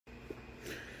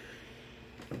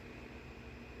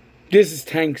This is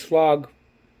Tank's vlog,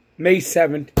 May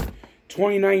 7th,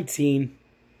 2019.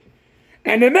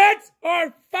 And the Mets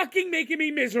are fucking making me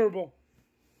miserable.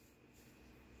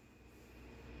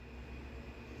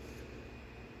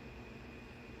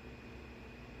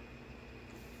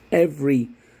 Every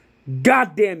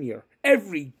goddamn year.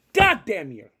 Every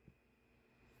goddamn year.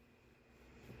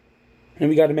 And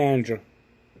we got a manager.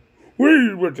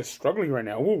 We're just struggling right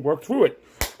now. We'll work through it.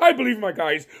 I believe my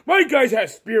guys. My guys have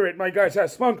spirit. My guys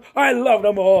have spunk. I love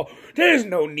them all. There's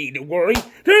no need to worry.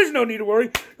 There's no need to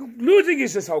worry. Losing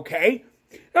is just okay.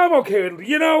 I'm okay with it.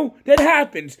 You know, that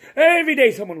happens. Every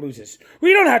day someone loses.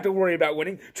 We don't have to worry about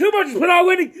winning. Too much is put on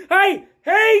winning. I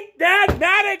hate that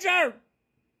manager.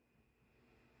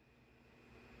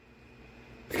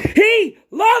 He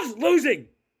loves losing.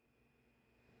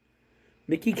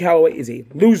 Mickey Callaway is a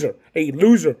loser, a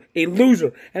loser, a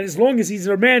loser. And as long as he's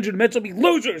their manager, the Mets will be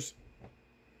losers.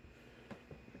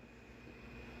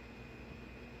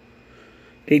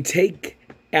 They take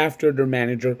after their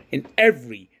manager in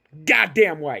every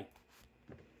goddamn way.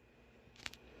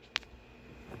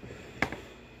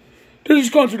 They're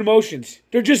just going through the motions.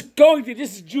 They're just going through,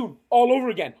 this is June, all over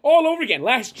again. All over again.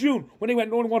 Last June, when they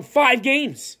only won 5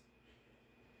 games.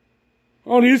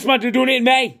 Only this month, they're doing it in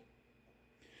May.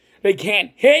 They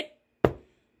can't hit.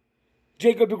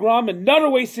 Jacob deGrom, another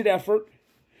wasted effort.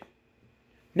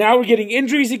 Now we're getting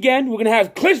injuries again. We're going to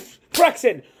have Cliff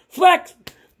Flexen. Flex.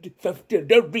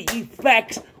 The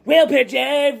reflex will pitch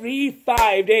every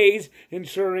 5 days,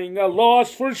 ensuring a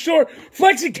loss for sure.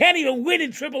 Flexen can't even win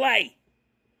in AAA.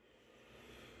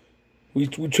 We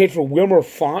trade for Wilmer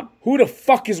Font. Who the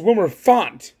fuck is Wilmer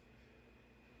Font?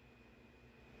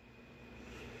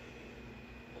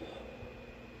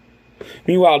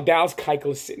 Meanwhile, Dallas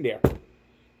Keuchel is sitting there.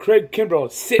 Craig Kimbrell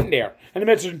is sitting there. And the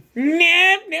Mets are,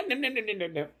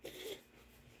 no.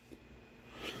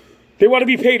 They want to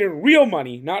be paid in real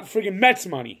money, not friggin' Mets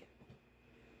money.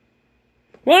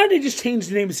 Why don't they just change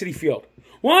the name of Citi Field?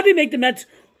 Why don't they make the Mets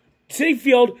Citi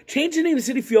Field, change the name of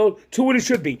Citi Field to what it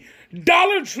should be?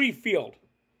 Dollar Tree Field.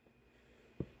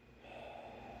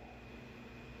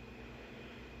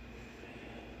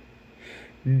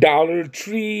 Dollar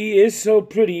Tree is so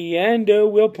pretty and the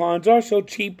wheel ponds are so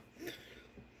cheap.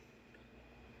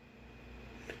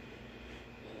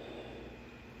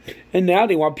 And now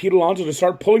they want Pete Alonso to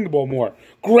start pulling the ball more.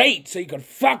 Great, so you can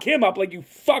fuck him up like you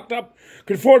fucked up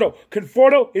Conforto.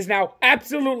 Conforto is now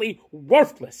absolutely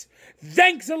worthless.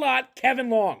 Thanks a lot,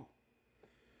 Kevin Long.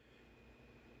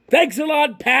 Thanks a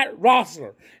lot, Pat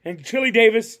Rossler. And Chili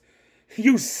Davis,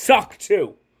 you suck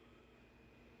too.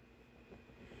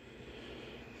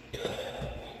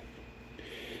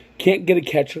 Can't get a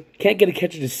catcher. Can't get a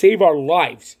catcher to save our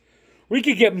lives. We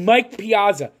could get Mike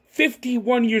Piazza,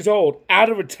 51 years old, out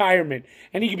of retirement,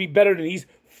 and he could be better than these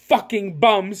fucking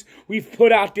bums we've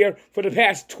put out there for the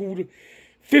past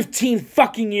 15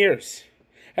 fucking years.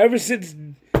 Ever since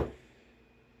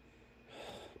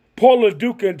Paul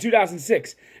LaDuca in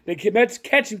 2006, the Mets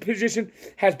catching position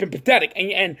has been pathetic.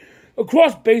 And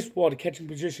across baseball, the catching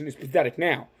position is pathetic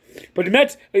now. But the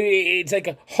Mets, it's like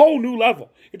a whole new level.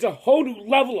 It's a whole new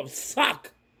level of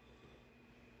suck.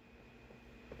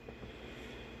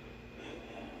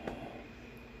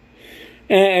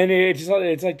 And it's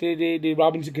like the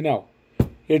Robinson Cano.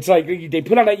 It's like they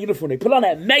put on that uniform. They put on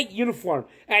that Met uniform.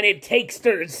 And it takes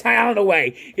their sound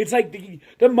away. It's like the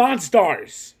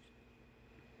Monstars.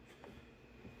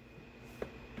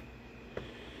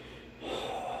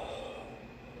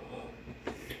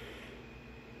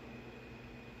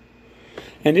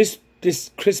 And this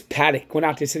Chris Paddock went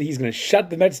out there and said he's going to shut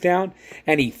the Mets down,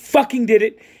 and he fucking did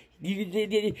it.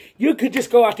 You could just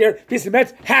go out there, because the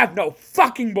Mets have no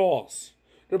fucking balls.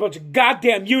 They're a bunch of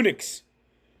goddamn eunuchs.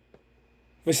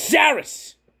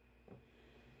 Viserys.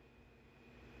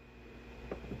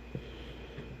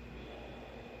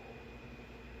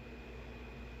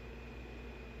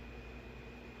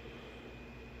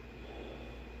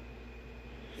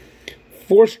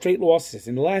 Four straight losses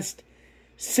in the last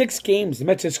 6 games. The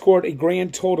Mets have scored a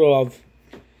grand total of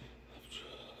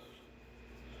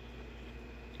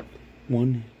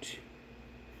 1, 2,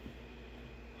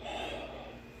 5.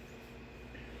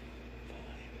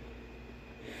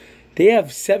 They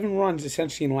have 7 runs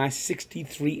essentially in the last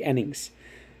 63 innings.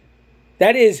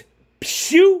 That is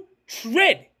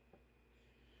putrid.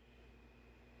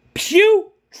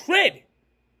 Putrid.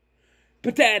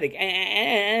 Pathetic.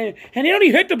 And they don't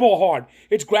even hit the ball hard.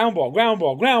 It's ground ball, ground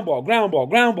ball, ground ball, ground ball,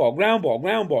 ground ball, ground ball,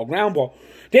 ground ball, ground ball.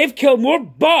 They've killed more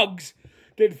bugs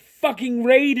than fucking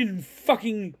Raid and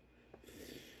fucking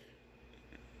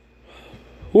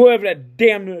whoever that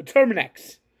damn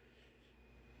Terminex.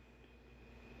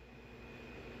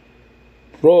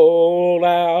 Roll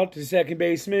out to second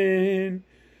baseman.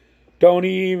 Don't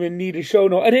even need to show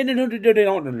no.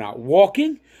 They're not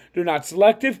walking. They're not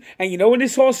selective. And you know when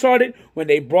this all started? When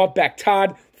they brought back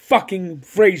Todd fucking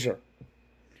Frazier.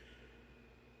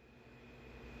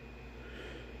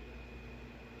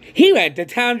 He went to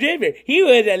Tom Draper. He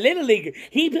was a little leaguer.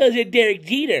 He plays with Derek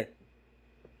Jeter.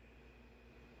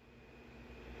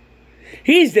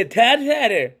 He's the Todd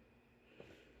Hatter.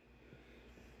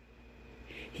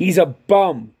 He's a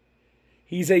bum.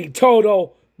 He's a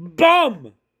total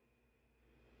bum.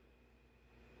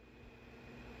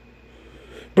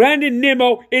 Brandon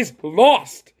Nimmo is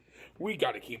lost. We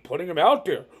got to keep putting him out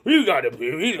there. He's got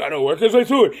to work his way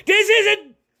through it. This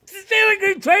isn't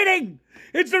stealing training.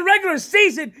 It's the regular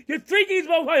season. You're 3 games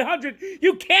below 500.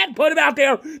 You can't put him out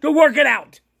there to work it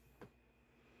out.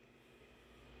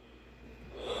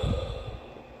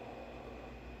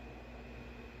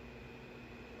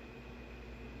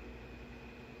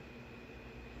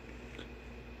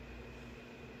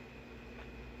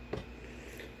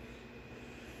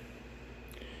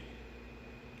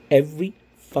 Every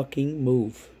fucking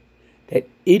move that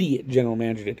idiot general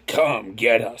manager did. Come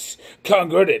get us. Come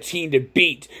get a team to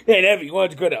beat. And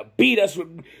everyone's going to beat us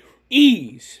with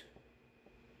ease.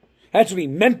 That's what he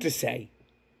meant to say.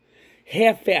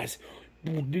 Half-ass.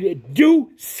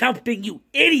 Do something, you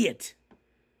idiot.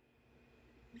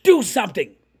 Do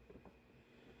something.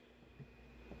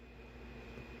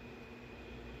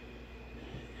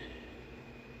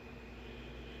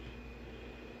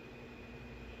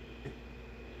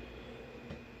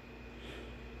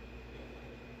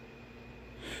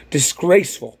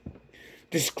 Disgraceful.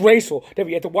 Disgraceful that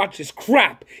we have to watch this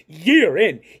crap year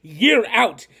in, year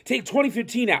out. Take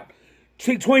 2015 out.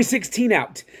 Take 2016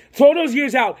 out. Throw those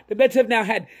years out. The Mets have now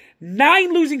had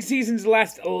 9 losing seasons the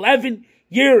last 11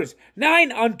 years.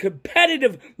 9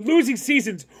 uncompetitive losing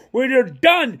seasons where they're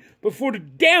done before the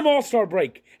damn All-Star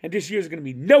break. And this year is going to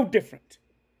be no different.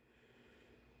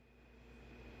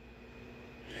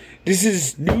 This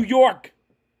is New York.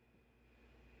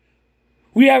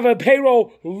 We have a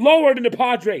payroll lower than the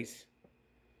Padres.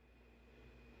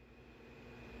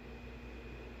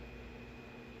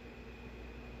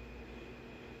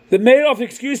 The Madoff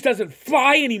excuse doesn't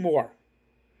fly anymore.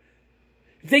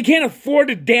 If they can't afford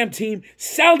the damn team,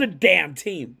 sell the damn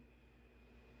team.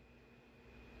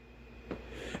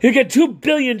 You get $2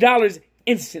 billion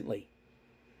instantly.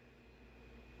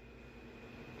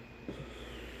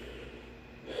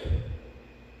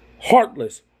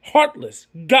 Heartless,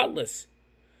 gutless.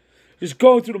 Just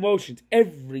going through the motions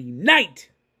every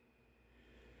night.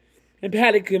 And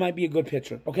Paddock might be a good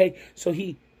pitcher, okay? So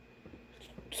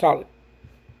solid.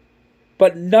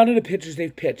 But none of the pitchers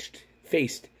they've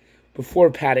faced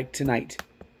before Paddock tonight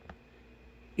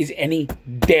is any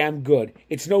damn good.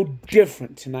 It's no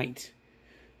different tonight.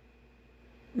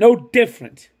 No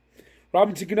different.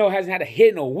 Robinson Cano hasn't had a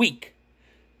hit in a week.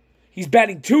 He's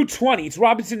batting .220. It's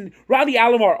Riley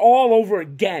Alomar all over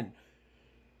again.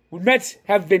 When Mets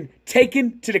have been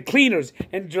taken to the cleaners,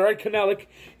 and Jared Kanelich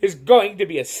is going to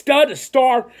be a stud, a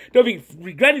star. They'll be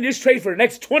regretting this trade for the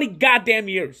next 20 goddamn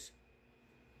years.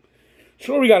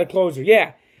 Sure, we got a closer.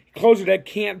 Yeah, a closer that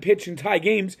can't pitch and tie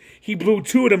games. He blew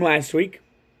 2 of them last week.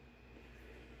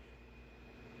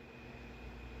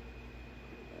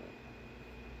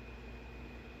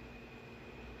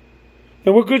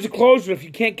 And what good's a closer if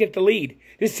you can't get the lead?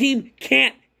 This team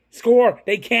can't score.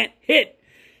 They can't hit.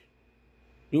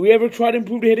 Do we ever try to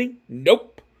improve the hitting?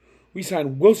 Nope. We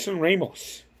signed Wilson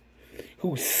Ramos,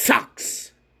 who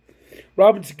sucks.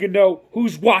 Robinson Cano,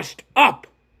 who's washed up.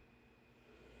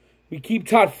 We keep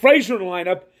Todd Frazier in the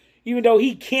lineup, even though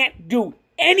he can't do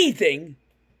anything.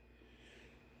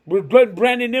 We're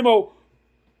Brandon Nimmo.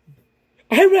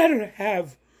 I'd rather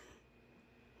have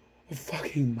a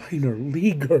fucking minor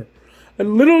leaguer. A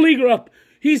little leaguer up.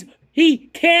 He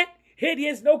can't hit. He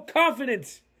has no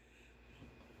confidence.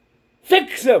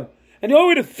 Fix him. And the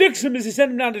only way to fix him is to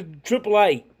send him down to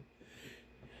AAA.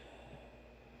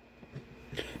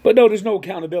 But no, there's no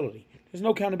accountability. There's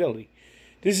no accountability.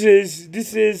 This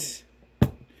is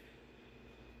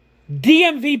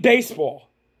DMV baseball.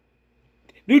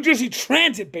 New Jersey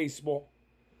Transit baseball.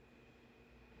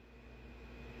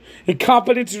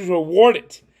 Incompetence is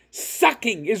rewarded.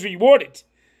 Sucking is rewarded.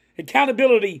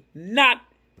 Accountability not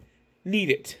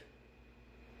needed.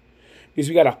 Because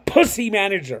we got a pussy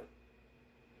manager.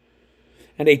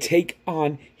 And they take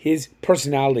on his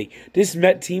personality. This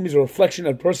Met team is a reflection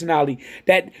of personality.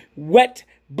 That wet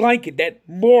blanket, that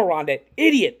moron, that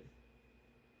idiot.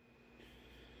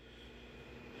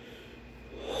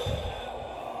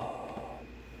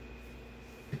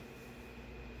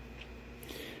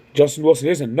 Justin Wilson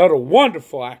is another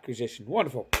wonderful acquisition.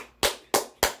 Wonderful.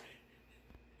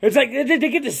 It's like they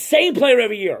get the same player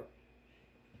every year.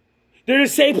 They're the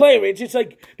same player. It's just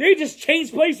like they just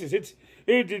change places.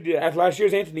 After last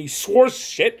year's Anthony Schwartz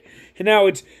shit, and now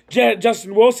it's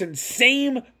Justin Wilson,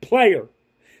 same player.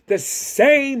 The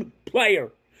same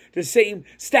player. The same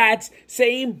stats,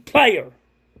 same player.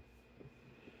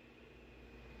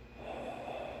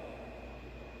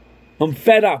 I'm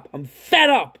fed up. I'm fed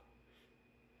up.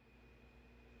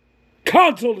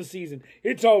 Cancel the season.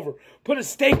 It's over. Put a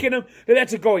stake in them.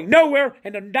 That's going nowhere,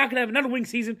 and they're not going to have another wing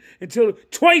season until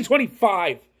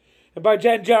 2025. And by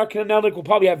then, Jarred Kelenic will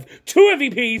probably have 2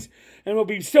 MVPs, and we'll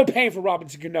be still paying for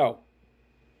Robinson Cano.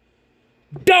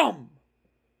 Dumb.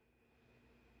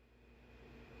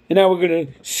 And now we're going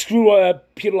to screw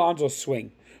Pete Alonso's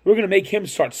swing. We're going to make him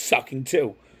start sucking,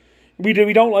 too. We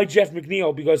don't like Jeff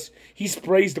McNeil because he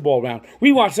sprays the ball around.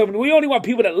 We only want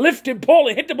people that lift and pull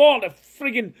and hit the ball on the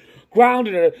friggin' ground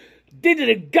and did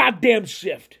a goddamn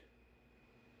shift.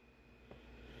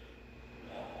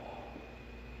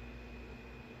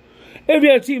 Every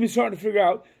other team is starting to figure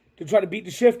out to try to beat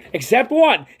the shift, except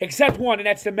one, and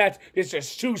that's the Mets. It's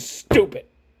just too stupid.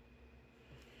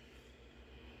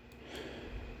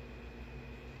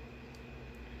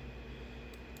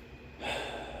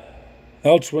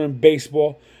 Elsewhere in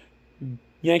baseball,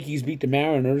 Yankees beat the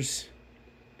Mariners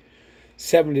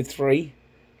 7-3.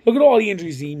 Look at all the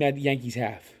injuries the Yankees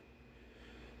have.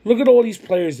 Look at all these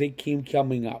players that keep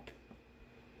coming up.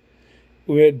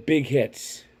 We had big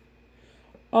hits.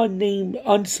 Unnamed,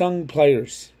 unsung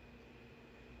players.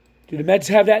 Do the Mets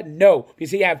have that? No. Because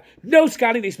they have no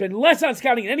scouting. They spend less on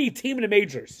scouting than any team in the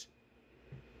majors.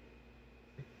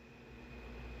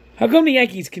 How come the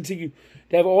Yankees continue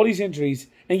to have all these injuries,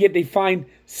 and yet they find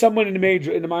someone in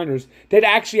the minors that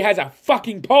actually has a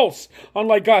fucking pulse?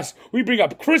 Unlike us, we bring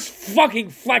up Chris fucking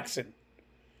Flexen.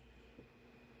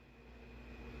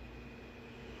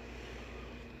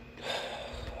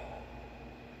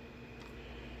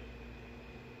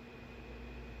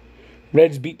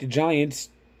 Reds beat the Giants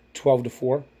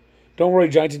 12-4. Don't worry,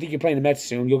 Giants. I think you're playing the Mets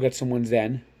soon. You'll get some ones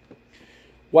then.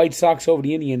 White Sox over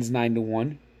the Indians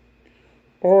 9-1.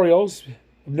 Orioles,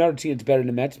 another team that's better than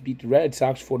the Mets, beat the Red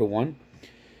Sox 4-1.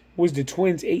 Was the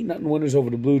Twins 8-0 winners over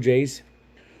the Blue Jays.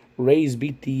 Rays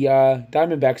beat the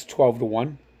Diamondbacks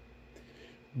 12-1.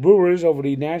 Brewers over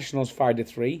the Nationals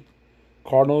 5-3.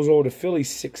 Cardinals over the Phillies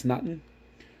 6-0.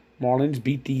 Marlins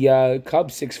beat the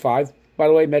Cubs 6-5. By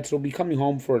the way, Mets will be coming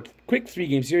home for a quick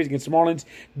 3-game series against the Marlins.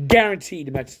 Guaranteed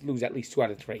the Mets lose at least 2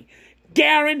 out of 3.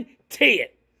 Guarantee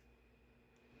it.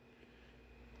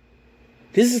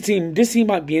 This team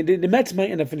might be, the Mets might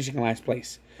end up finishing in last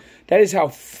place. That is how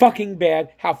fucking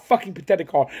bad, how fucking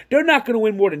pathetic they are. They're not going to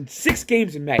win more than 6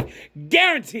 games in May.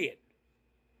 Guarantee it.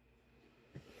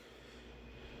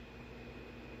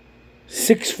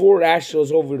 6-4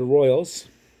 Astros over the Royals.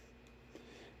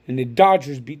 And the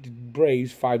Dodgers beat the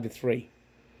Braves 5-3.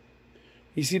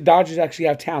 You see, the Dodgers actually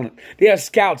have talent. They have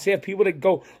scouts. They have people that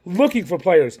go looking for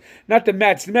players. Not the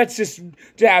Mets. The Mets just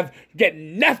get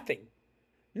nothing.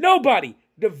 Nobody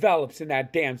develops in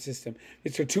that damn system.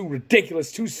 It's too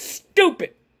ridiculous, too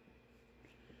stupid.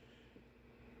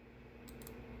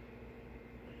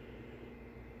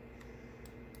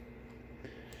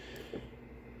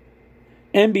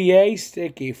 NBA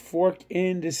stick a fork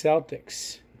in the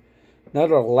Celtics.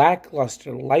 Another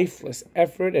lackluster, lifeless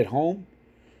effort at home.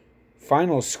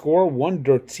 Final score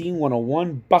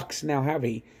 113-101. Bucks now have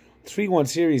a 3-1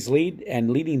 series lead, and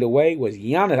leading the way was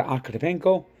Giannis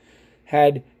Antetokounmpo.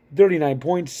 Had 39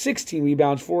 points, 16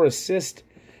 rebounds, 4 assists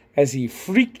as he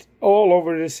freaked all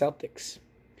over the Celtics.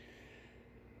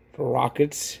 The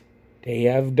Rockets, they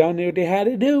have done what they had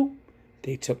to do.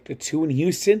 They took the 2 in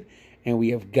Houston, and we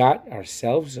have got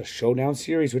ourselves a showdown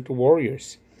series with the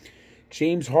Warriors.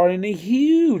 James Harden, a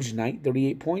huge night,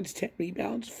 38 points, 10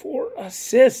 rebounds, 4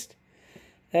 assists.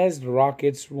 As the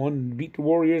Rockets beat the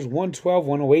Warriors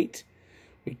 112-108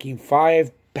 with Game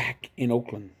 5 back in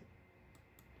Oakland.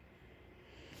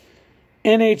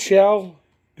 NHL,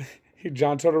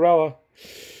 John Tortorella.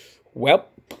 Well,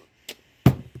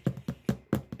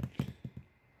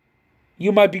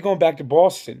 you might be going back to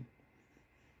Boston.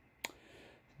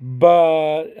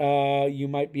 But you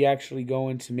might be actually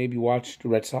going to maybe watch the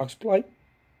Red Sox play.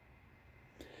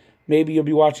 Maybe you'll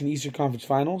be watching the Eastern Conference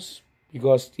Finals.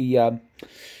 Because you got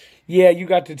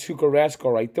the Tuukka Rask,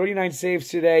 right? 39 saves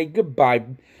today. Goodbye.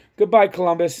 Goodbye,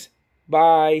 Columbus.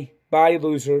 Bye. Bye,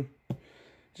 loser.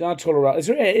 John Tortorella.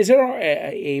 Is there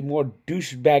a more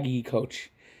douchebaggy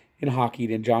coach in hockey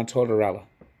than John Tortorella?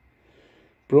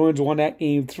 Bruins won that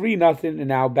game 3-0 and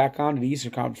now back on to the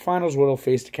Eastern Conference Finals where they'll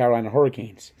face the Carolina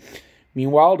Hurricanes.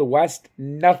 Meanwhile, the West,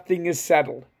 nothing is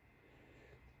settled.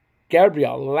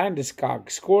 Gabriel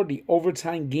Landeskog scored the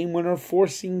overtime game winner,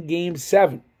 forcing Game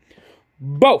 7.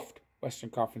 Both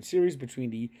Western Conference Series between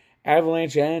the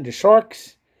Avalanche and the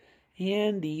Sharks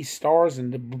and the Stars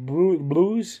and the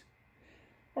Blues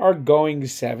are going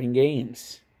 7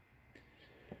 games.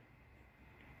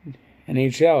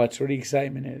 NHL, that's where the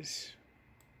excitement is.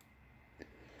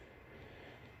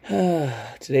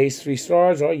 Today's 3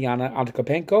 stars are Yana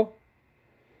Antetokounmpo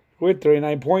with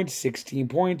 39 points, 16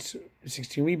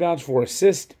 rebounds, 4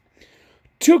 assists.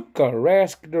 Tuukka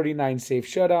Rask, 39 safe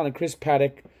shutout, and Chris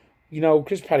Paddock. You know,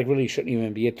 Chris Paddock really shouldn't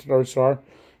even be a 3rd star.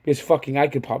 Because I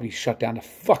could probably shut down the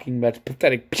fucking Mets.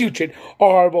 Pathetic, putrid,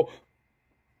 horrible,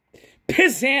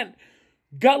 pissant,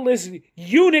 gutless,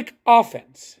 eunuch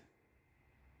offense.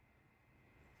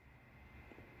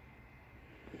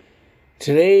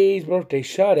 Today's birthday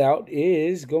shutout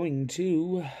is going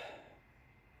to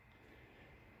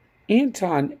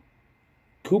Anton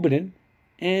Kubanin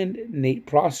and Nate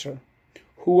Prosser,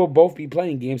 who will both be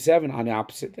playing Game 7 on the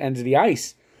opposite ends of the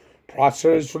ice.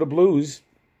 Prosser is for the Blues,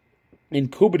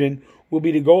 and Kubanin will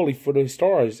be the goalie for the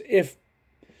Stars if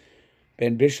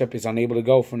Ben Bishop is unable to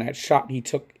go from that shot he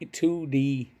took to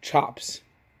the chops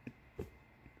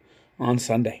on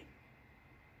Sunday.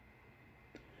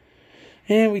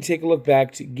 And we take a look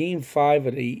back to Game 5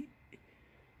 of the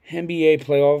NBA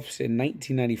playoffs in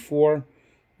 1994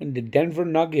 when the Denver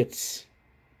Nuggets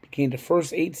became the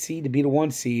first 8 seed to beat a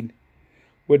 1 seed,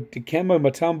 with Dikembe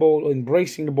Mutombo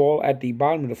embracing the ball at the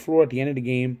bottom of the floor at the end of the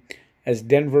game as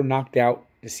Denver knocked out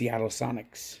the Seattle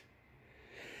Sonics.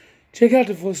 Check out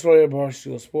the full story of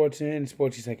Barstool Sports and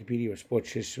Sports Encyclopedia where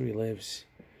sports history lives.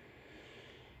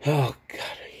 Oh, God,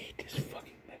 I hate this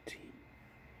fucking Met team.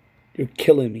 They're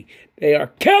killing me. They are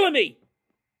killing me!